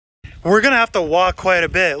we're gonna have to walk quite a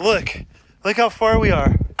bit. Look how far we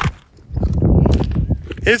are.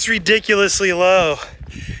 It's ridiculously low.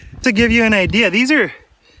 To give you an idea, these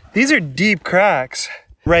are deep cracks.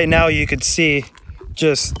 Right now you could see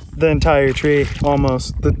just the entire tree,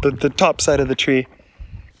 almost the top side of the tree.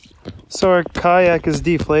 So our kayak is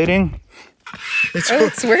deflating. It's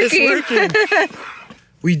working.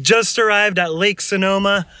 We just arrived at Lake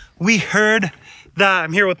Sonoma. We heard that,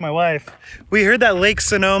 I'm here with my wife. We heard that Lake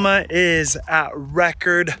Sonoma is at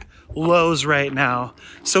record lows right now.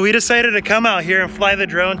 So we decided to come out here and fly the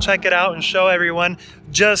drone, check it out and show everyone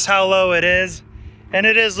just how low it is. And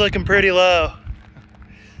it is looking pretty low.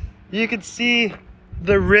 You can see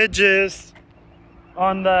the ridges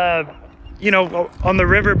on the, on the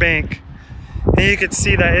riverbank. And you can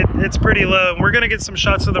see that it's pretty low. We're gonna get some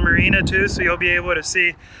shots of the marina too, so you'll be able to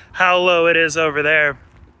see how low it is over there.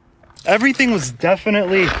 Everything was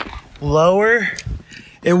definitely lower.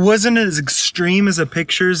 It wasn't as extreme as the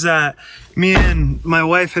pictures that me and my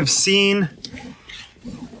wife have seen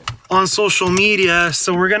on social media.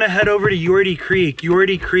 So we're gonna head over to Yorty Creek.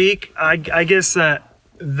 Yorty Creek, I guess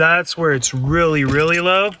that's where it's really, really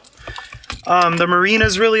low. The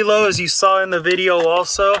marina's really low, as you saw in the video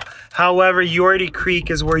also. However, Yorty Creek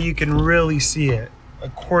is where you can really see it,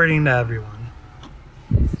 according to everyone.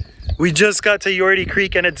 We just got to Yorty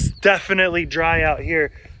Creek and it's definitely dry out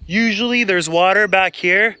here. Usually there's water back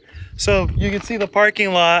here. So you can see the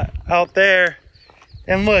parking lot out there.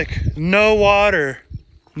 And look, no water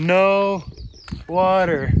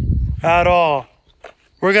at all.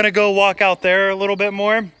 We're gonna go walk out there a little bit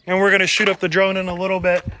more and we're gonna shoot up the drone in a little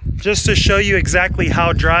bit just to show you exactly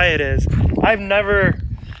how dry it is. I've never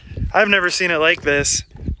seen it like this.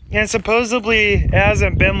 And supposedly it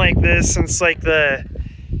hasn't been like this since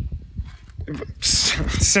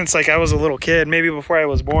like I was a little kid, maybe before I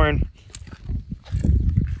was born.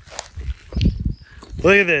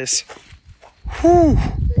 Look at this. Whew.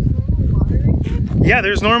 Yeah,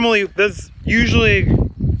 that's usually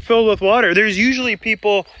filled with water. There's usually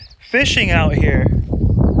people fishing out here.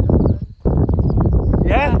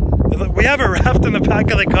 Yeah, we have a raft in the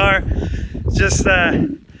back of the car, just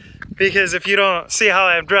because if you don't see how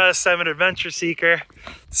I'm dressed, I'm an adventure seeker.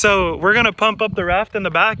 So we're gonna pump up the raft in the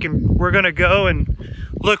back and we're gonna go and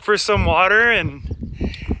look for some water and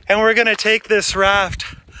we're gonna take this raft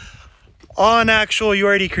on actual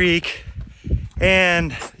Yorty Creek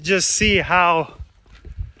and just see how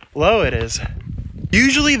low it is.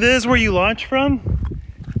 Usually this is where you launch from,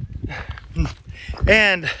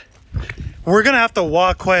 and we're gonna have to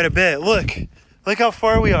walk quite a bit. Look how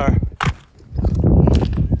far we are.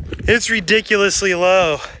 It's ridiculously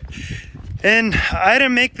low. And I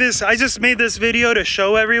didn't make this, I just made this video to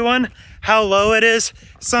show everyone how low it is.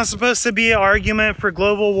 It's not supposed to be an argument for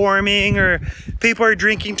global warming or people are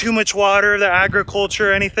drinking too much water, the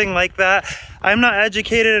agriculture, or anything like that. I'm not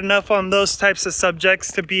educated enough on those types of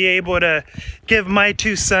subjects to be able to give my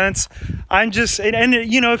 2 cents. I'm just, and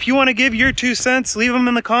if you want to give your 2 cents, leave them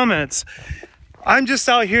in the comments. I'm just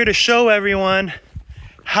out here to show everyone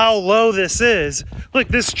how low this is. Look,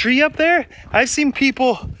 this tree up there, I've seen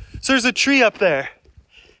people, so there's a tree up there.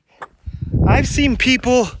 I've seen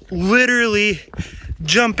people literally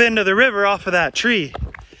jump into the river off of that tree.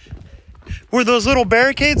 Where those little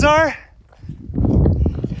barricades are,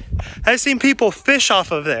 I've seen people fish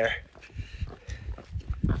off of there.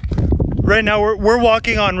 Right now we're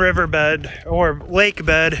walking on riverbed or lake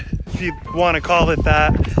bed, if you want to call it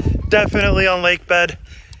that. Definitely on lake bed.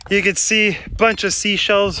 You can see a bunch of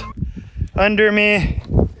seashells under me.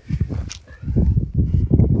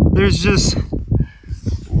 There's just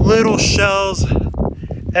little shells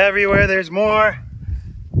everywhere. There's more.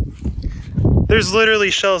 There's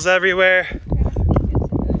literally shells everywhere.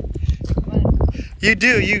 You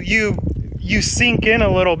do, you sink in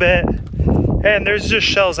a little bit and there's just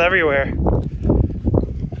shells everywhere.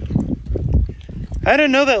 I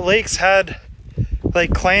didn't know that lakes had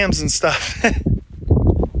like clams and stuff.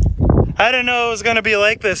 I didn't know it was gonna be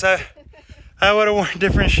like this. I would have worn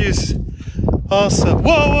different shoes also.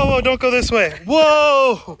 Whoa, don't go this way.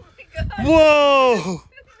 Whoa, whoa,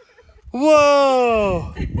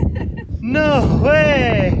 whoa. No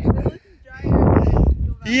way.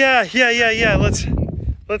 Yeah.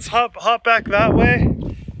 Let's hop back that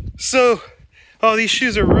way. So, oh, these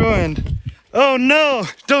shoes are ruined. Oh no,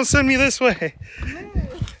 don't send me this way.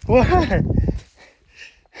 What? Wait,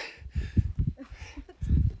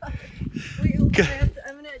 I'm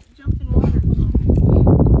gonna jump in water.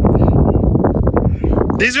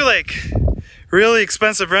 These are like really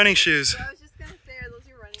expensive running shoes. I was just gonna say, are those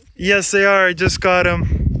your running shoes? Yes, they are. I just got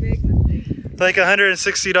them. Big mistake. Like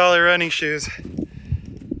 $160 running shoes.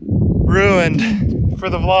 ruined for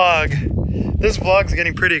the vlog. This vlog's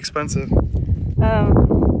getting pretty expensive. You know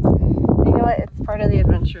what? It's part of the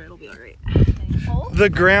adventure. It'll be all right. The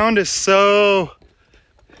ground is so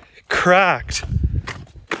cracked.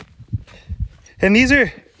 And these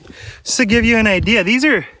are, just to give you an idea, these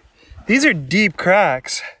are deep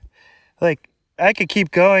cracks. Like, I could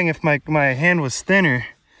keep going if my hand was thinner.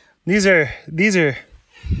 These are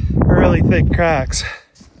really thick cracks.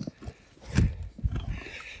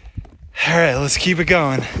 All right, let's keep it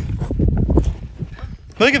going.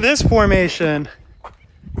 Look at this formation.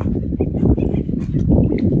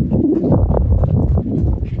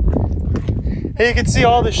 Hey, you can see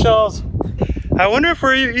all the shells. I wonder if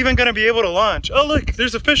we're even gonna be able to launch. Oh look,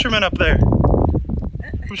 there's a fisherman up there.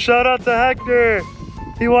 Shout out to Hector.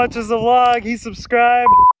 He watches the vlog, he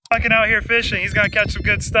subscribed. Fucking out here fishing, he's gonna catch some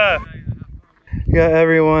good stuff. Got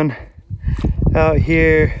everyone out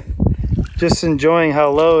here just enjoying how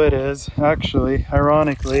low it is, actually,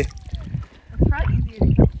 ironically. It's probably easier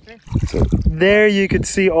to catch fish. So there you could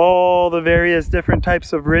see all the various different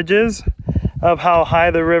types of ridges of how high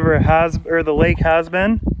the river has, or the lake has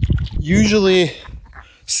been. Usually,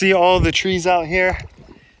 see all the trees out here?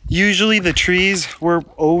 Usually the trees were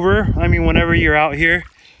over. I mean, whenever you're out here,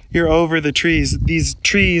 you're over the trees. These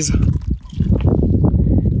trees,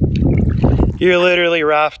 you're literally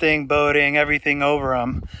rafting, boating, everything over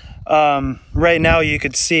them. Right now you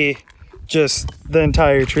could see just the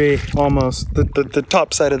entire tree, almost, the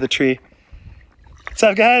top side of the tree. What's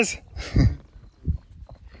up, guys?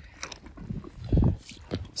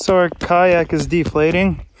 So our kayak is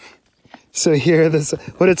deflating. So here, this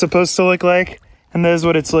what it's supposed to look like, and this is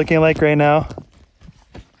what it's looking like right now.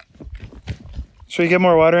 Should we get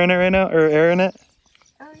more water in it right now, or air in it?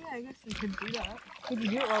 Oh yeah, I guess you could do that. Could you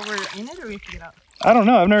do it while we're in it, or we have to get out? I don't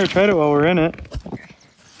know, I've never tried it while we're in it.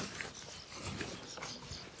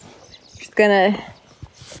 Just gonna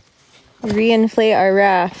re-inflate our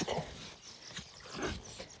raft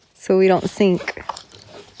so we don't sink.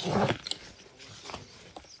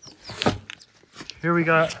 Here we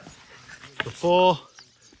got the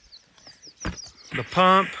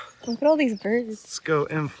pump. Look at all these birds. Let's go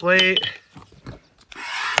inflate.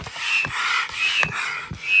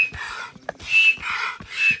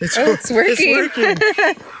 It's working. It's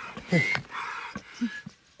working.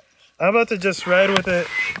 I'm about to just ride with it.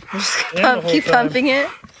 Keep pumping it.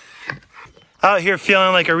 Out here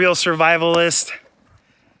feeling like a real survivalist.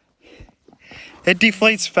 It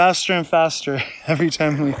deflates faster and faster every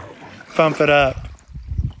time we pump it up.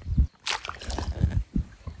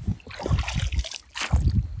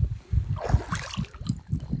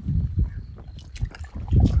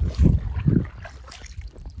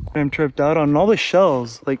 I'm tripped out on all the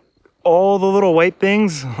shells, like all the little white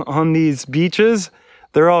things on these beaches,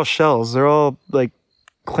 they're all shells. They're all like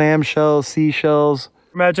clam shells, seashells.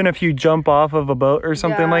 Imagine if you jump off of a boat or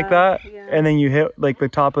something like that, and then you hit like the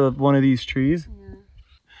top of one of these trees. Yeah.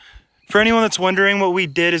 For anyone that's wondering, what we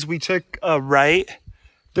did is we took a right.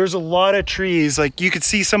 There's a lot of trees, like you could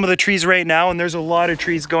see some of the trees right now, and there's a lot of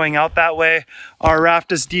trees going out that way. Our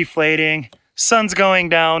raft is deflating. Sun's going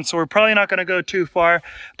down, so we're probably not going to go too far,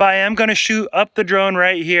 but I am going to shoot up the drone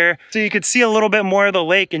right here so you could see a little bit more of the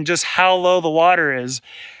lake and just how low the water is.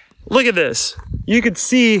 Look at this. You could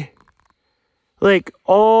see like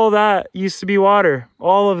all that used to be water,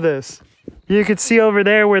 all of this. You could see over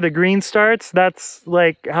there where the green starts, that's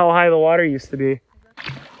like how high the water used to be.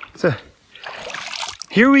 So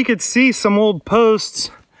here we could see some old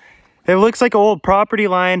posts. It looks like an old property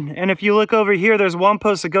line, and if you look over here, there's one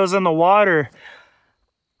post that goes in the water.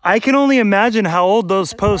 I can only imagine how old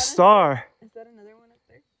those posts are. Is that another one up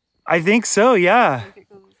there? I think so, yeah.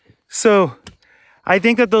 So I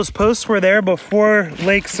think that those posts were there before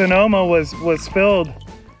Lake Sonoma was filled.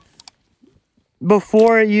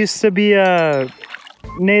 Before it used to be a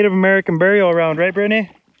Native American burial ground, right, Brittany?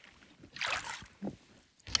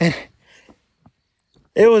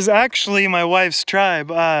 It was actually my wife's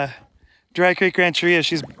tribe. Dry Creek Rancheria,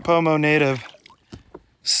 she's Pomo native.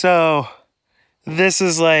 So this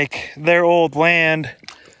is like their old land.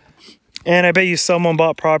 And I bet you someone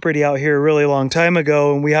bought property out here a really long time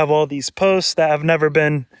ago, and we have all these posts that have never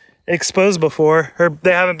been exposed before, or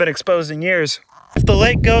they haven't been exposed in years. If the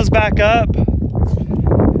lake goes back up,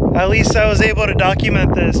 at least I was able to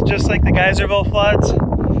document this, just like the Geyserville floods.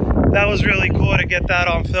 That was really cool to get that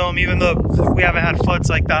on film, even though we haven't had floods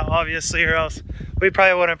like that, obviously, or else we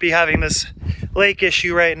probably wouldn't be having this lake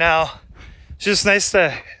issue right now. It's just nice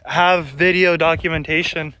to have video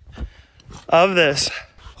documentation of this.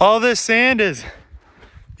 All this sand is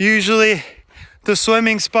usually the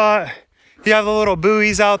swimming spot. You have the little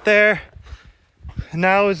buoys out there.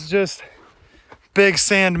 Now it's just big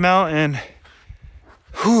sand mountain.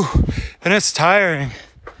 Whew, and it's tiring.